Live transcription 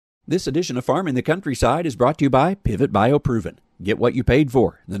This edition of Farming the Countryside is brought to you by Pivot BioProven. Get what you paid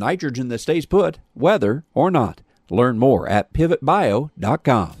for, the nitrogen that stays put, whether or not. Learn more at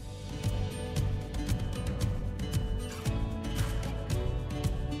pivotbio.com.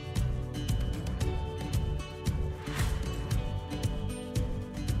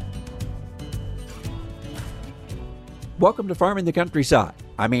 Welcome to Farming the Countryside.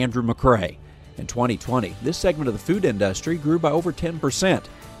 I'm Andrew McCrae. In 2020, this segment of the food industry grew by over 10%.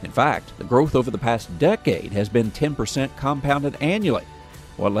 In fact, the growth over the past decade has been 10% compounded annually.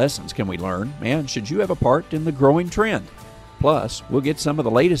 What lessons can we learn, and should you have a part in the growing trend? Plus, we'll get some of the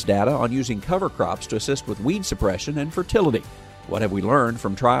latest data on using cover crops to assist with weed suppression and fertility. What have we learned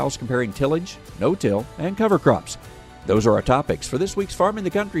from trials comparing tillage, no-till, and cover crops? Those are our topics for this week's Farming the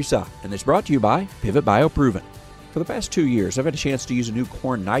Countryside, and it's brought to you by Pivot BioProven. For the past 2 years, I've had a chance to use a new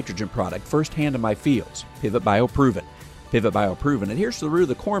corn nitrogen product firsthand in my fields, Pivot BioProven. Pivot BioProven adheres to the root of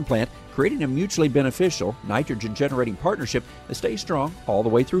the corn plant, creating a mutually beneficial nitrogen-generating partnership that stays strong all the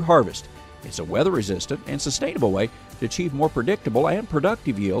way through harvest. It's a weather-resistant and sustainable way to achieve more predictable and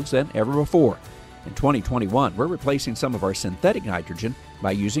productive yields than ever before. In 2021, we're replacing some of our synthetic nitrogen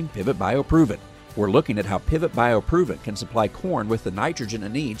by using Pivot BioProven. We're looking at how Pivot BioProven can supply corn with the nitrogen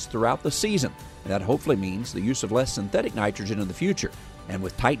it needs throughout the season. And that hopefully means the use of less synthetic nitrogen in the future. And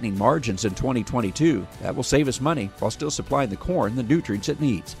with tightening margins in 2022, that will save us money while still supplying the corn the nutrients it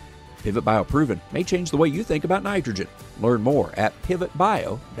needs. Pivot BioProven may change the way you think about nitrogen. Learn more at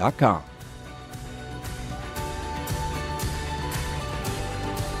pivotbio.com.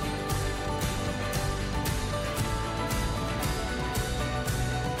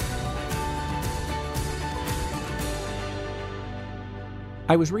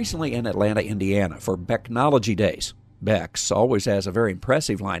 I was recently in Atlanta, Indiana for Becknology Days. Beck's always has a very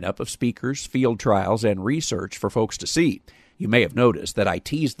impressive lineup of speakers, field trials, and research for folks to see. You may have noticed that I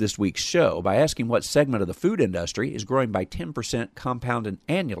teased this week's show by asking what segment of the food industry is growing by 10% compounded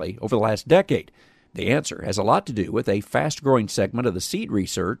annually over the last decade. The answer has a lot to do with a fast-growing segment of the seed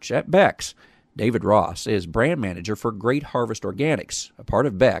research at Beck's. David Ross is brand manager for Great Harvest Organics, a part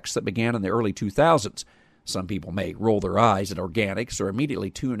of Beck's that began in the early 2000s. Some people may roll their eyes at organics or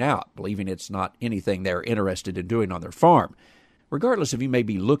immediately tune out, believing it's not anything they're interested in doing on their farm. Regardless if you may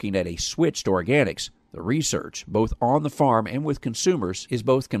be looking at a switch to organics, the research, both on the farm and with consumers, is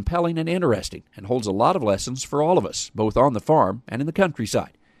both compelling and interesting and holds a lot of lessons for all of us, both on the farm and in the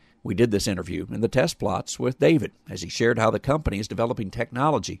countryside. We did this interview in the test plots with David as he shared how the company is developing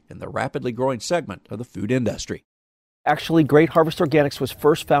technology in the rapidly growing segment of the food industry. Actually, Great Harvest Organics was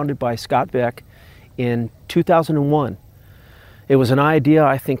first founded by Scott Beck in 2001. It was an idea,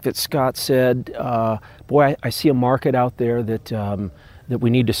 I think, that Scott said, boy, I see a market out there that that we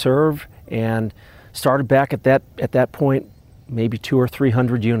need to serve, and started back at that point, maybe 200 or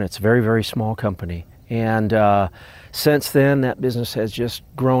 300 units, very, very small company. And since then, that business has just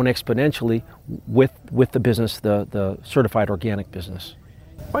grown exponentially with the business, the certified organic business.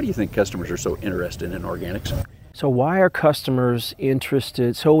 Why do you think customers are so interested in organics? So why are customers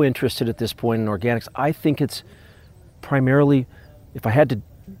so interested at this point in organics? I think it's primarily, if I had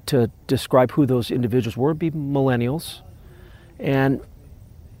to describe who those individuals were, it'd be millennials. And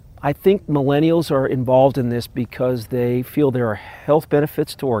I think millennials are involved in this because they feel there are health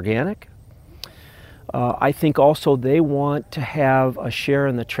benefits to organic. I think also they want to have a share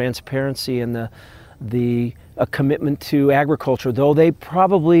in the transparency and a commitment to agriculture, though they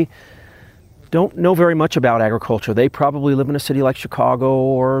probably don't know very much about agriculture. They probably live in a city like Chicago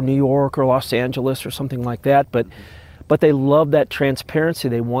or New York or Los Angeles or something like that, but they love that transparency.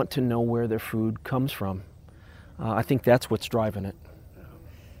 They want to know where their food comes from. I think that's what's driving it.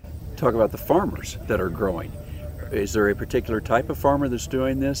 Talk about the farmers that are growing. Is there a particular type of farmer that's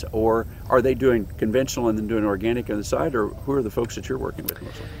doing this, or are they doing conventional and then doing organic on the side, or who are the folks that you're working with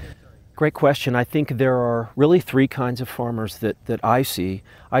mostly? Great question. I think there are really three kinds of farmers that I see.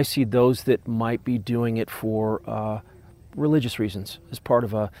 I see those that might be doing it for religious reasons, as part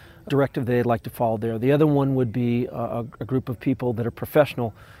of a directive they'd like to follow there. The other one would be a group of people that are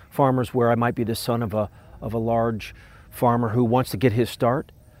professional farmers, where I might be the son of a large farmer who wants to get his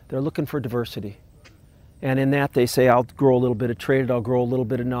start. They're looking for diversity. And in that, they say, I'll grow a little bit of traded, I'll grow a little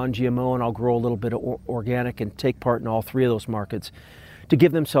bit of non-GMO, and I'll grow a little bit of organic, and take part in all three of those markets to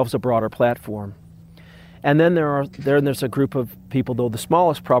give themselves a broader platform. And then there's a group of people, though the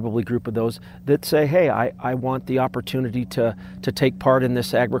smallest probably group of those, that say, hey, I want the opportunity to take part in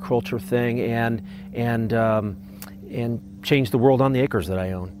this agriculture thing and change the world on the acres that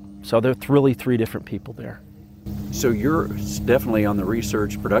I own. So there are really three different people there. So you're definitely on the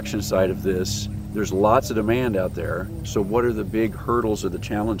research production side of this. there's lots of demand out there. So what are the big hurdles or the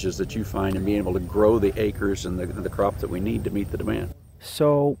challenges that you find in being able to grow the acres and the crop that we need to meet the demand?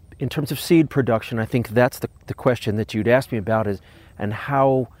 So in terms of seed production, I think that's the question that you'd ask me about is, and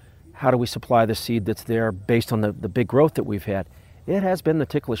how do we supply the seed that's there based on the big growth that we've had? It has been the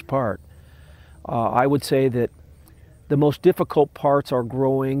ticklish part. I would say that the most difficult parts are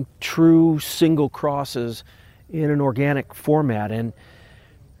growing true single crosses in an organic format. And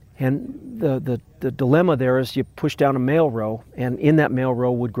the dilemma there is you push down a male row, and in that male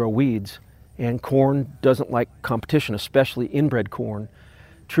row would grow weeds. And corn doesn't like competition, especially inbred corn.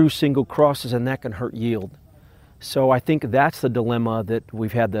 True single crosses, and that can hurt yield. So I think that's the dilemma that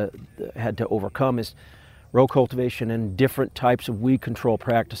we've had to overcome is row cultivation and different types of weed control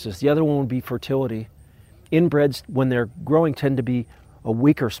practices. The other one would be fertility. Inbreds, when they're growing, tend to be a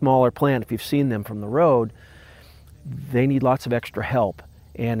weaker, smaller plant. If you've seen them from the road, they need lots of extra help.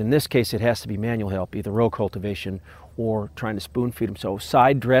 And in this case, it has to be manual help, either row cultivation or trying to spoon feed them. So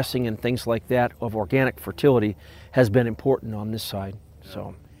side dressing and things like that of organic fertility has been important on this side.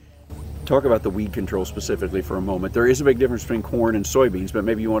 So, talk about the weed control specifically for a moment. There is a big difference between corn and soybeans, but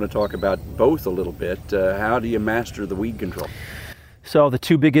maybe you want to talk about both a little bit. How do you master the weed control? So the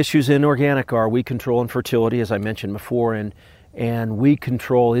two big issues in organic are weed control and fertility, as I mentioned before, and weed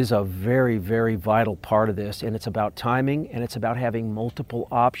control is a very, very vital part of this, and it's about timing, and it's about having multiple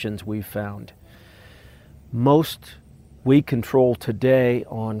options we've found. Most weed control today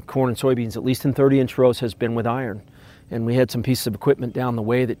on corn and soybeans, at least in 30-inch rows, has been with iron. And we had some pieces of equipment down the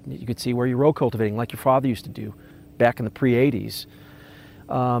way that you could see where you're row cultivating, like your father used to do back in the pre-'80s.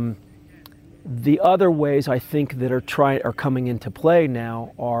 The other ways I think that are coming into play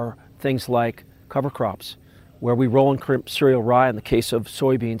now are things like cover crops, where we roll and crimp cereal rye in the case of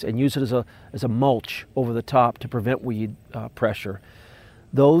soybeans and use it as a mulch over the top to prevent weed pressure.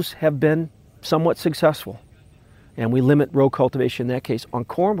 Those have been somewhat successful, and we limit row cultivation in that case. On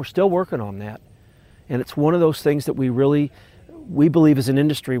corn, we're still working on that, and it's one of those things that we believe as an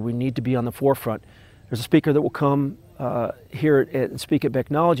industry we need to be on the forefront. There's a speaker that will come here and speak at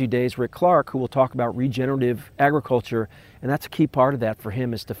Technology Days, Rick Clark, who will talk about regenerative agriculture, and that's a key part of that for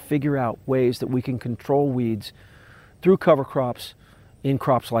him, is to figure out ways that we can control weeds through cover crops in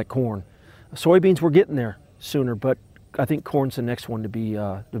crops like corn. Soybeans, we're getting there sooner, but I think corn's the next one to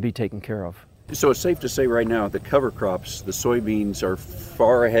be taken care of. So it's safe to say right now the cover crops, the soybeans are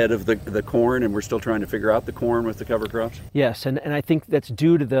far ahead of the corn, and we're still trying to figure out the corn with the cover crops? Yes, and I think that's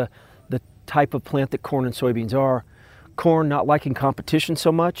due to the type of plant that corn and soybeans are. Corn not liking competition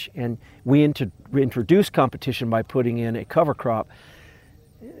so much, and we introduce competition by putting in a cover crop.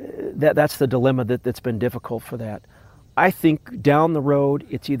 That's the dilemma that's been difficult for that. I think down the road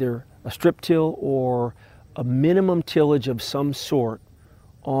it's either a strip till or a minimum tillage of some sort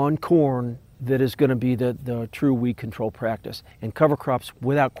on corn that is going to be the true weed control practice, and cover crops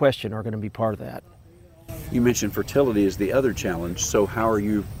without question are going to be part of that. You mentioned fertility is the other challenge, so how are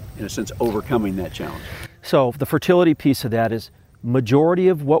you, in a sense, overcoming that challenge? So the fertility piece of that is majority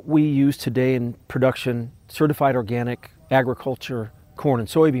of what we use today in production, certified organic agriculture, corn and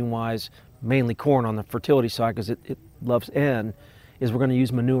soybean wise, mainly corn on the fertility side because it loves N, is we're going to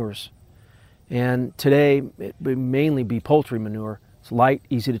use manures. And today it would mainly be poultry manure. It's light,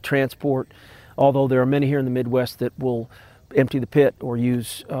 easy to transport, although there are many here in the Midwest that will empty the pit or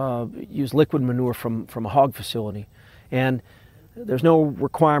use liquid manure from a hog facility. And there's no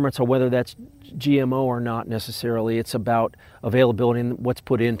requirements on whether that's GMO or not necessarily. It's about availability and what's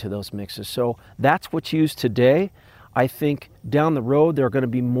put into those mixes. So that's what's used today. I think down the road there are going to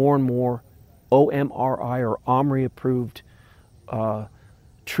be more and more OMRI or OMRI approved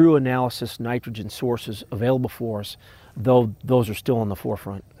true analysis nitrogen sources available for us, though those are still on the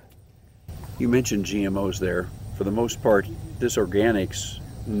forefront. You mentioned GMOs there. For the most part, this organics,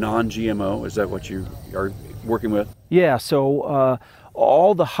 non-GMO, is that what you are working with? Yeah, so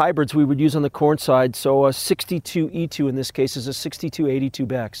all the hybrids we would use on the corn side, so a 62E2 in this case is a 6282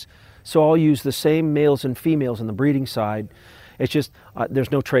 Bex. So I'll use the same males and females on the breeding side. It's just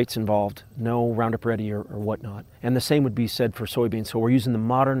there's no traits involved, no Roundup Ready or whatnot. And the same would be said for soybeans. So we're using the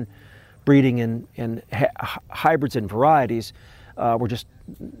modern breeding and hybrids and varieties. We're just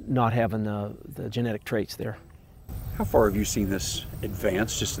not having the genetic traits there. How far have you seen this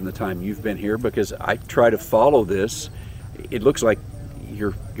advance just in the time you've been here? Because I try to follow this. It looks like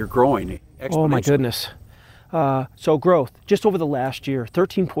you're growing exponentially. Oh my goodness. So growth, just over the last year,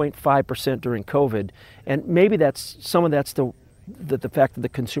 13.5% during COVID. And maybe some of that's the fact that the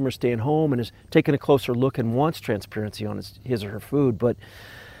consumer's staying home and is taking a closer look and wants transparency on his or her food. But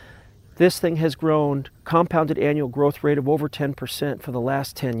This thing has grown compounded annual growth rate of over 10% for the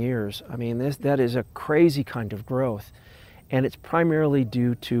last 10 years. I mean, that is a crazy kind of growth. And it's primarily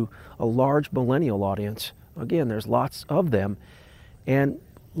due to a large millennial audience. Again, there's lots of them and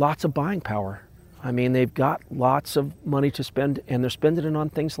lots of buying power. I mean, they've got lots of money to spend, and they're spending it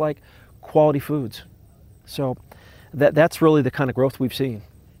on things like quality foods. So that's really the kind of growth we've seen.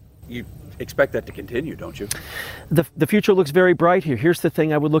 You expect that to continue, don't you? The future looks very bright here. Here's the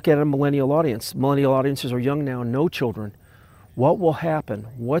thing I would look at in a millennial audience. Millennial audiences are young now, no children. What will happen?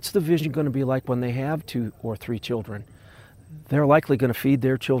 What's the vision going to be like when they have 2 or 3 children? They're likely going to feed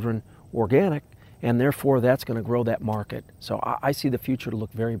their children organic, and therefore that's going to grow that market. So I see the future to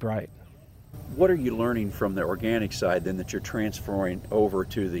look very bright. What are you learning from the organic side then that you're transferring over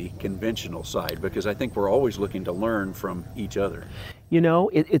to the conventional side? Because I think we're always looking to learn from each other. You know,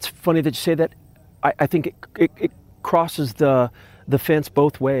 it's funny that you say that. I think it crosses the fence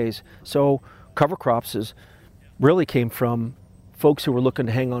both ways. So cover crops really came from folks who were looking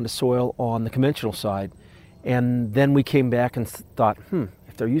to hang on to soil on the conventional side. And then we came back and thought,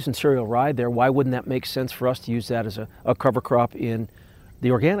 if they're using cereal rye there, why wouldn't that make sense for us to use that as a cover crop in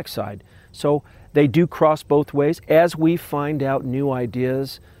the organic side? So they do cross both ways. As we find out new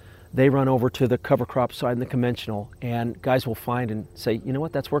ideas, they run over to the cover crop side and the conventional, and guys will find and say, you know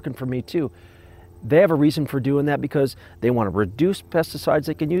what, that's working for me too. They have a reason for doing that because they want to reduce pesticides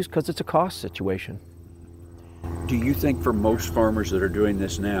they can use because it's a cost situation. Do you think for most farmers that are doing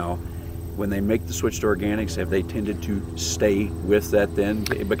this now, when they make the switch to organics, have they tended to stay with that then?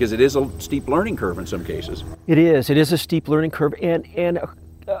 Because it is a steep learning curve in some cases. It is a steep learning curve and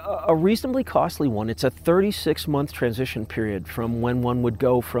a reasonably costly one. It's a 36-month transition period from when one would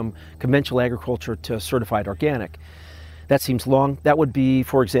go from conventional agriculture to certified organic. That seems long. That would be,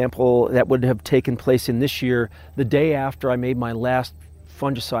 for example, that would have taken place in this year, the day after I made my last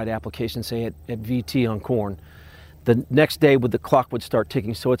fungicide application, say at VT on corn. The next day the clock would start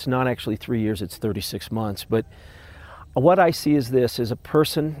ticking, so it's not actually 3 years, it's 36 months. But what I see is this, is a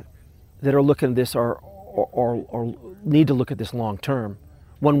person that are looking at this or need to look at this long term.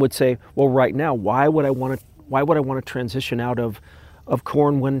 One would say, well, right now, why would I want to transition out of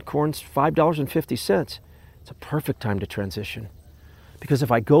corn when corn's $5.50? It's a perfect time to transition. Because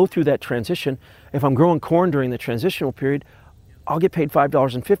if I go through that transition, if I'm growing corn during the transitional period, I'll get paid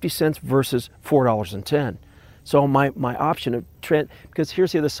 $5.50 versus $4.10. So my option of because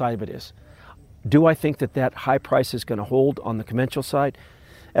here's the other side of it is, do I think that high price is going to hold on the conventional side?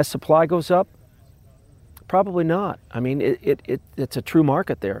 As supply goes up, probably not. I mean, it's a true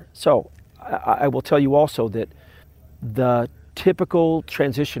market there. So I will tell you also that the typical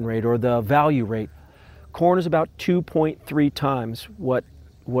transition rate or the value rate, corn is about 2.3 times what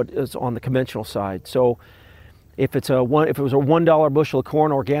is on the conventional side. So if it was a $1 bushel of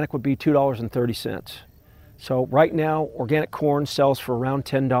corn, organic would be $2.30. So right now, organic corn sells for around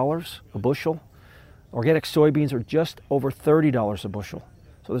 $10 a bushel. Organic soybeans are just over $30 a bushel.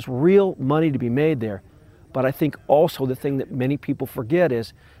 So there's real money to be made there. But I think also the thing that many people forget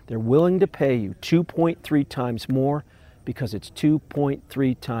is they're willing to pay you 2.3 times more because it's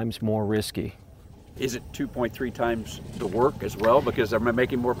 2.3 times more risky. Is it 2.3 times the work as well because they're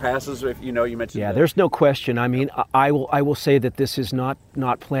making more passes? If you mentioned. Yeah, that. There's no question. I mean, I will say that this is not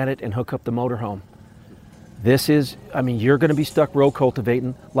plant it and hook up the motorhome. This is, you're going to be stuck row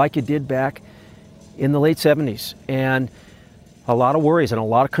cultivating like you did back in the late 70s. And a lot of worries and a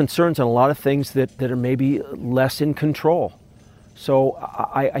lot of concerns and a lot of things that are maybe less in control. So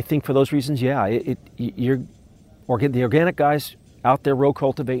I think for those reasons, yeah, the organic guys out there row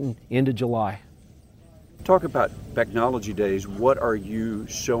cultivating into July. Talk about Technology Days. What are you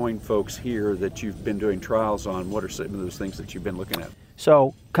showing folks here that you've been doing trials on? What are some of those things that you've been looking at?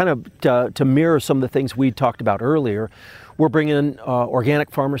 So kind of to mirror some of the things we talked about earlier, we're bringing organic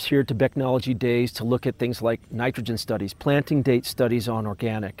farmers here to Technology Days to look at things like nitrogen studies, planting date studies on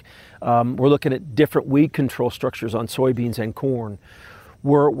organic. We're looking at different weed control structures on soybeans and corn.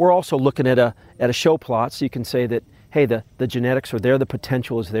 We're also looking at a show plot, so you can say that, hey, the genetics are there, the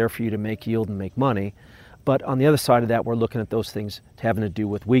potential is there for you to make yield and make money. But on the other side of that, we're looking at those things having to do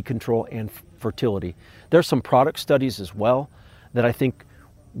with weed control and fertility. There's some product studies as well that I think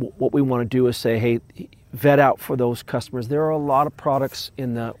what we want to do is say, hey, vet out for those customers. There are a lot of products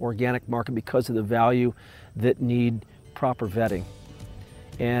in the organic market because of the value that need proper vetting.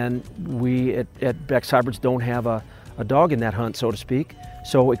 And we at Beck's Hybrids don't have a dog in that hunt, so to speak.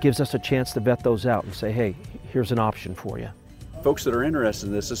 So it gives us a chance to vet those out and say, hey, here's an option for you. Folks that are interested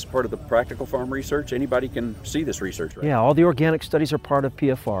in this is part of the Practical Farm research. Anybody can see this research, right? Yeah, all the organic studies are part of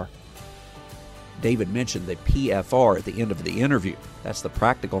PFR. David mentioned the PFR at the end of the interview. That's the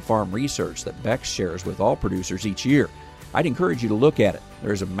practical farm research that Beck's shares with all producers each year. I'd encourage you to look at it.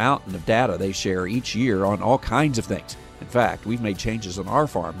 There's a mountain of data they share each year on all kinds of things. In fact, we've made changes on our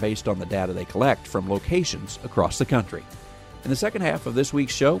farm based on the data they collect from locations across the country. In the second half of this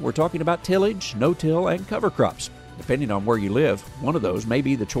week's show, we're talking about tillage, no-till, and cover crops. Depending on where you live, one of those may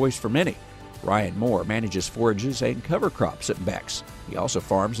be the choice for many. Ryan Moore manages forages and cover crops at Beck's. He also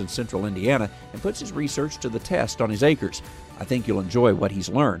farms in central Indiana and puts his research to the test on his acres. I think you'll enjoy what he's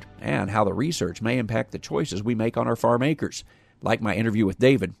learned and how the research may impact the choices we make on our farm acres. Like my interview with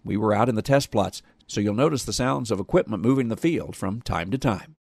David, we were out in the test plots, so you'll notice the sounds of equipment moving the field from time to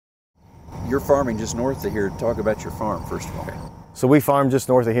time. You're farming just north of here. Talk about your farm, first of all. So we farm just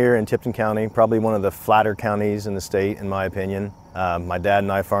north of here in Tipton County, probably one of the flatter counties in the state, in my opinion. My dad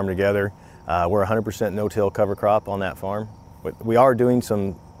and I farm together. We're 100% no-till cover crop on that farm. We are doing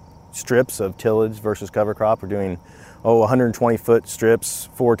some strips of tillage versus cover crop. We're doing 120-foot strips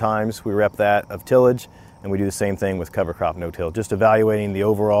 4 times. We rep that of tillage, and we do the same thing with cover crop no-till. Just evaluating the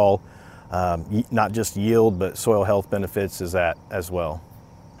overall, not just yield, but soil health benefits is that as well.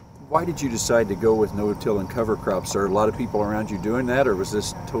 Why did you decide to go with no-till and cover crops? Are a lot of people around you doing that, or was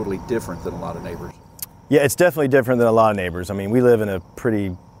this totally different than a lot of neighbors? Yeah, it's definitely different than a lot of neighbors. I mean, we live in a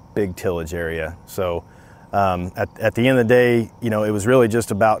pretty big tillage area, so at the end of the day, you know, it was really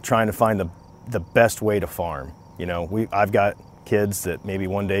just about trying to find the best way to farm. You know, I've got kids that maybe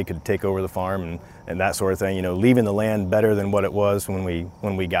one day could take over the farm and that sort of thing. You know, leaving the land better than what it was when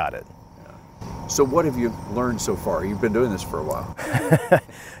we got it. So what have you learned so far? You've been doing this for a while.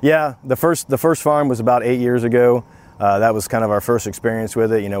 Yeah, the first farm was about 8 years ago. That was kind of our first experience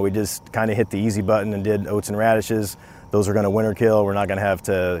with it. You know, we just kind of hit the easy button and did oats and radishes. Those are going to winter kill. We're not going to have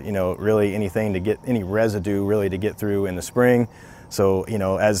to, you know, really anything to get any residue really to get through in the spring. So, you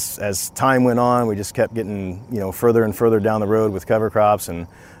know, as time went on, we just kept getting, you know, further and further down the road with cover crops and,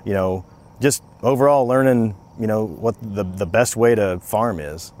 you know, just overall learning, you know, what the best way to farm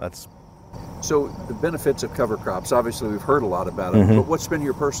is. So the benefits of cover crops, obviously we've heard a lot about it, but what's been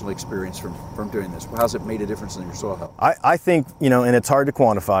your personal experience from doing this? How's it made a difference in your soil health? I think, you know, and it's hard to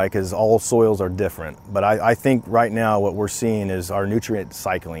quantify because all soils are different, but I think right now what we're seeing is our nutrient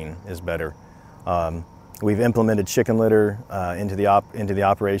cycling is better. We've implemented chicken litter into the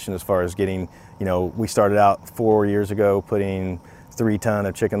operation as far as getting, you know, we started out 4 years ago putting 3 ton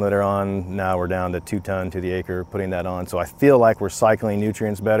of chicken litter on. Now we're down to 2 ton to the acre putting that on. So I feel like we're cycling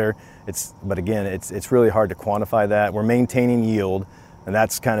nutrients better. But again, it's really hard to quantify that. We're maintaining yield, and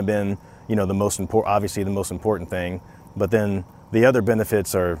that's kind of been, you know, obviously the most important thing. But then the other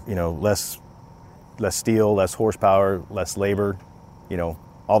benefits are, you know, less steel, less horsepower, less labor. You know,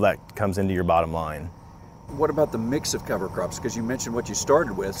 all that comes into your bottom line. What about the mix of cover crops? Because you mentioned what you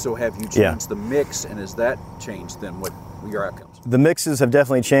started with, so have you changed the mix, and has that changed then what your outcomes? The mixes have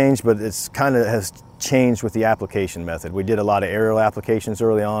definitely changed, but it's kind of has changed with the application method. We did a lot of aerial applications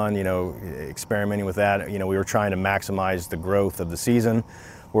early on, you know, experimenting with that. You know, we were trying to maximize the growth of the season.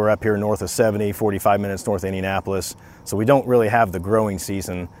 We're up here north of 70, 45 minutes north of Indianapolis, so we don't really have the growing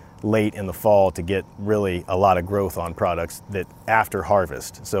season late in the fall to get really a lot of growth on products that after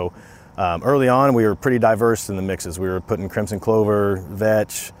harvest. So early on, we were pretty diverse in the mixes. We were putting crimson clover,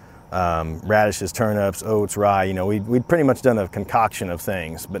 vetch, radishes, turnips, oats, rye. You know, we'd pretty much done a concoction of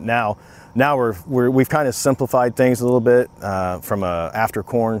things. But now we've kind of simplified things a little bit from a after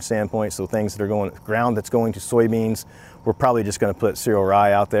corn standpoint. So things that are ground that's going to soybeans, we're probably just going to put cereal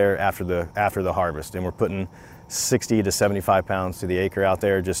rye out there after the harvest, and we're putting 60 to 75 pounds to the acre out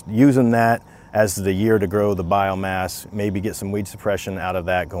there, just using that as the year to grow the biomass, maybe get some weed suppression out of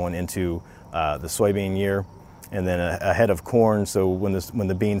that going into the soybean year. And then a head of corn, so when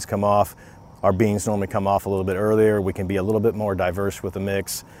the beans come off, our beans normally come off a little bit earlier. We can be a little bit more diverse with the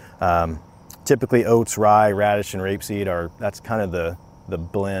mix. Typically oats, rye, radish, and rapeseed that's kind of the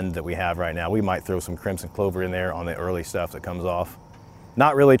blend that we have right now. We might throw some crimson clover in there on the early stuff that comes off.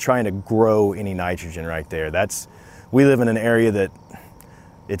 Not really trying to grow any nitrogen right there. We live in an area that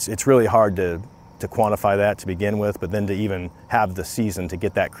it's really hard to quantify that to begin with, but then to even have the season to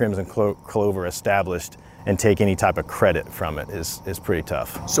get that crimson clover established and take any type of credit from it is pretty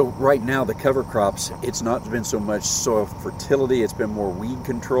tough. So right now the cover crops, it's not been so much soil fertility, it's been more weed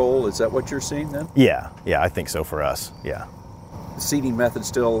control. Is that what you're seeing then? Yeah, I think so for us, yeah. The seeding method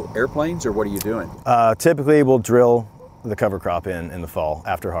still airplanes, or what are you doing? Typically we'll drill the cover crop in the fall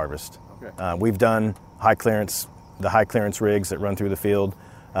after harvest. Okay. We've done the high clearance rigs that run through the field.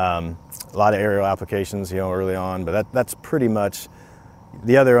 A lot of aerial applications, you know, early on, but that's pretty much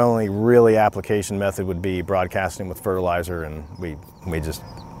The other only really application method would be broadcasting with fertilizer, and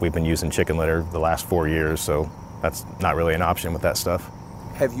we've been using chicken litter the last 4 years, so that's not really an option with that stuff.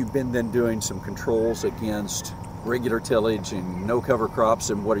 Have you been then doing some controls against regular tillage and no cover crops,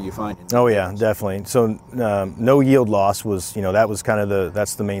 and what are you finding? Oh yeah, definitely. So no yield loss was, that was kind of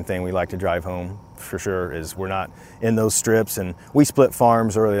that's the main thing we like to drive home for sure, is we're not in those strips. And we split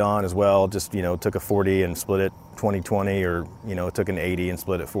farms early on as well, just, took a 40 and split it 20-20, or, took an 80 and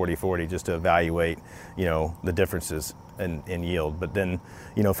split it 40-40 just to evaluate, the differences in yield. But then,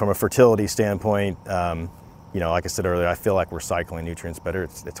 from a fertility standpoint, like I said earlier, I feel like we're cycling nutrients better.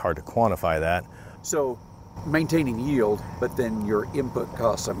 It's hard to quantify that. So maintaining yield, but then your input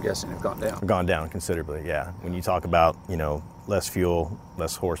costs, I'm guessing, have gone down. Gone down considerably, yeah. When you talk about, less fuel,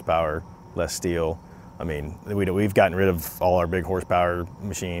 less horsepower, less steel, I mean, we've gotten rid of all our big horsepower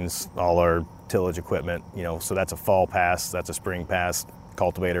machines, all our tillage equipment, so that's a fall pass, that's a spring pass,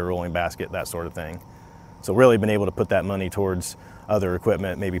 cultivator, rolling basket, that sort of thing. So really been able to put that money towards other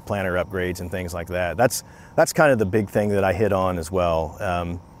equipment, maybe planter upgrades and things like that. That's kind of the big thing that I hit on as well.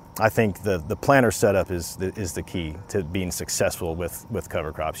 I think the planter setup is the key to being successful with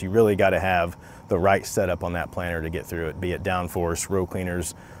cover crops. You really got to have the right setup on that planter to get through it, be it downforce, row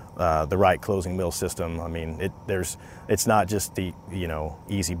cleaners, the right closing mill system. I mean, it's not just the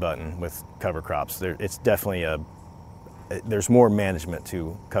easy button with cover crops. It's definitely there's more management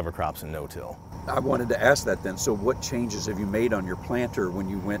to cover crops and no-till. I wanted to ask that then. So what changes have you made on your planter when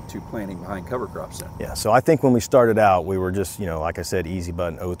you went to planting behind cover crops then? Yeah, so I think when we started out, we were just, like I said, easy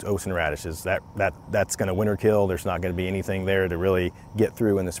button oats and radishes. That's going to winter kill. There's not going to be anything there to really get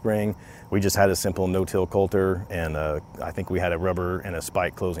through in the spring. We just had a simple no-till coulter, and I think we had a rubber and a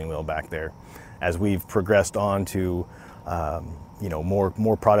spike closing wheel back there. As we've progressed on to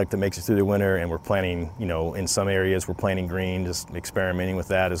more product that makes it through the winter, and we're planting, in some areas we're planting green, just experimenting with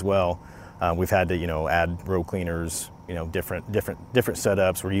that as well. We've had to, add row cleaners, different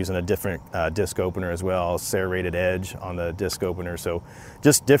setups. We're using a different disc opener as well, serrated edge on the disc opener. So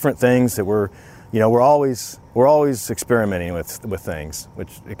just different things that we're always experimenting with things,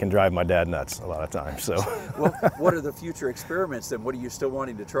 which it can drive my dad nuts a lot of times. So, well, what are the future experiments then? What are you still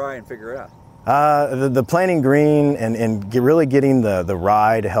wanting to try and figure out? The planting green and really getting the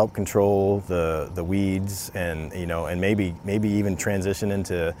rye to help control the weeds, and and maybe even transition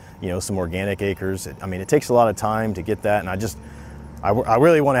into some organic acres. I mean, it takes a lot of time to get that, and I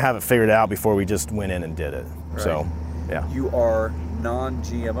really want to have it figured out before we just went in and did it. Right. So, yeah. You are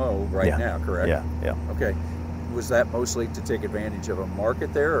non-GMO right now, correct? Yeah. Okay. Was that mostly to take advantage of a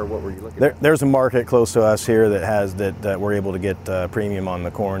market there, or what were you looking at? There's a market close to us here that we're able to get premium on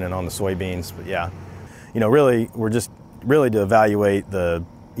the corn and on the soybeans. But yeah, really we're just to evaluate the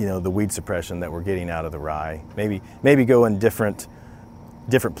weed suppression that we're getting out of the rye. Maybe go in different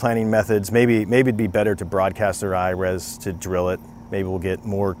planting methods. Maybe it'd be better to broadcast the rye res to drill it. Maybe we'll get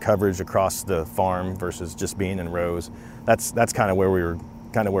more coverage across the farm versus just being in rows. That's kind of where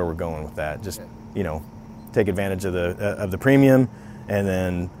we're going with that. Just take advantage of the premium, and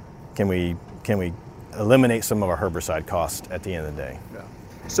then can we eliminate some of our herbicide costs at the end of the day. Yeah.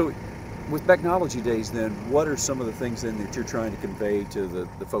 So with Technology Days then, what are some of the things then that you're trying to convey to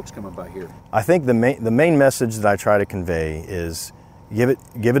the folks coming by here? I think the main message that I try to convey is give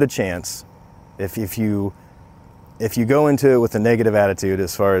it a chance. If you go into it with a negative attitude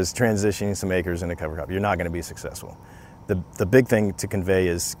as far as transitioning some acres into cover crop, you're not going to be successful. The big thing to convey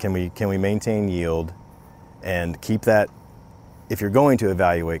is can we maintain yield, and keep that. If you're going to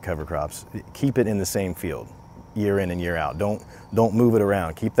evaluate cover crops, keep it in the same field year in and year out. Don't move it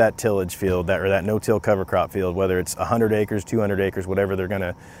around. Keep that tillage field, that no-till cover crop field, whether it's 100 acres, 200 acres, whatever they're going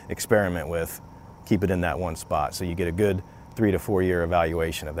to experiment with, keep it in that one spot so you get a good 3 to 4 year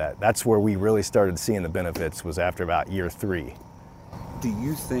evaluation of that. That's where we really started seeing the benefits, was after about year 3. Do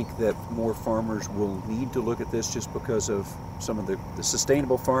you think that more farmers will need to look at this just because of some of the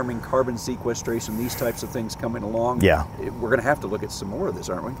sustainable farming, carbon sequestration, these types of things coming along? Yeah. We're going to have to look at some more of this,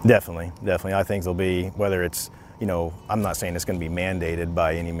 aren't we? Definitely. I think there'll be, whether it's, I'm not saying it's going to be mandated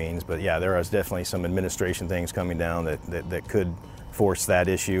by any means, but yeah, there is definitely some administration things coming down that could force that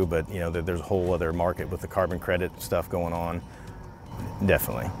issue, but there's a whole other market with the carbon credit stuff going on.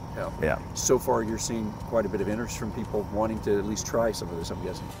 Definitely. Yeah. So far, you're seeing quite a bit of interest from people wanting to at least try some of this, I'm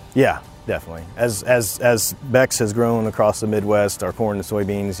guessing. Yeah, definitely. As Beck's has grown across the Midwest, our corn and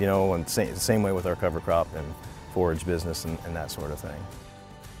soybeans, and the same way with our cover crop and forage business and that sort of thing.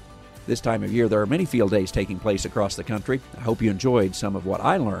 This time of year, there are many field days taking place across the country. I hope you enjoyed some of what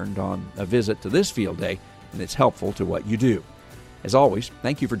I learned on a visit to this field day, and it's helpful to what you do. As always,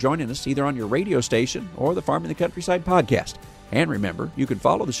 thank you for joining us either on your radio station or the Farming the Countryside podcast. And remember, you can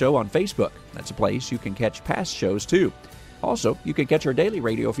follow the show on Facebook. That's a place you can catch past shows too. Also, you can catch our daily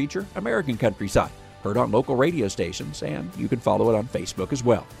radio feature, American Countryside, heard on local radio stations, and you can follow it on Facebook as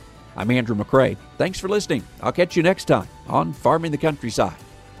well. I'm Andrew McCrae. Thanks for listening. I'll catch you next time on Farming the Countryside.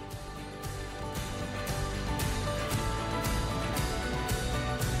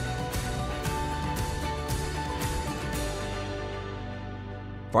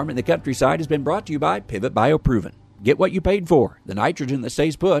 Farming the Countryside has been brought to you by Pivot BioProven. Get what you paid for, the nitrogen that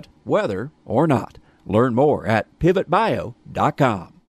stays put, weather or not. Learn more at pivotbio.com.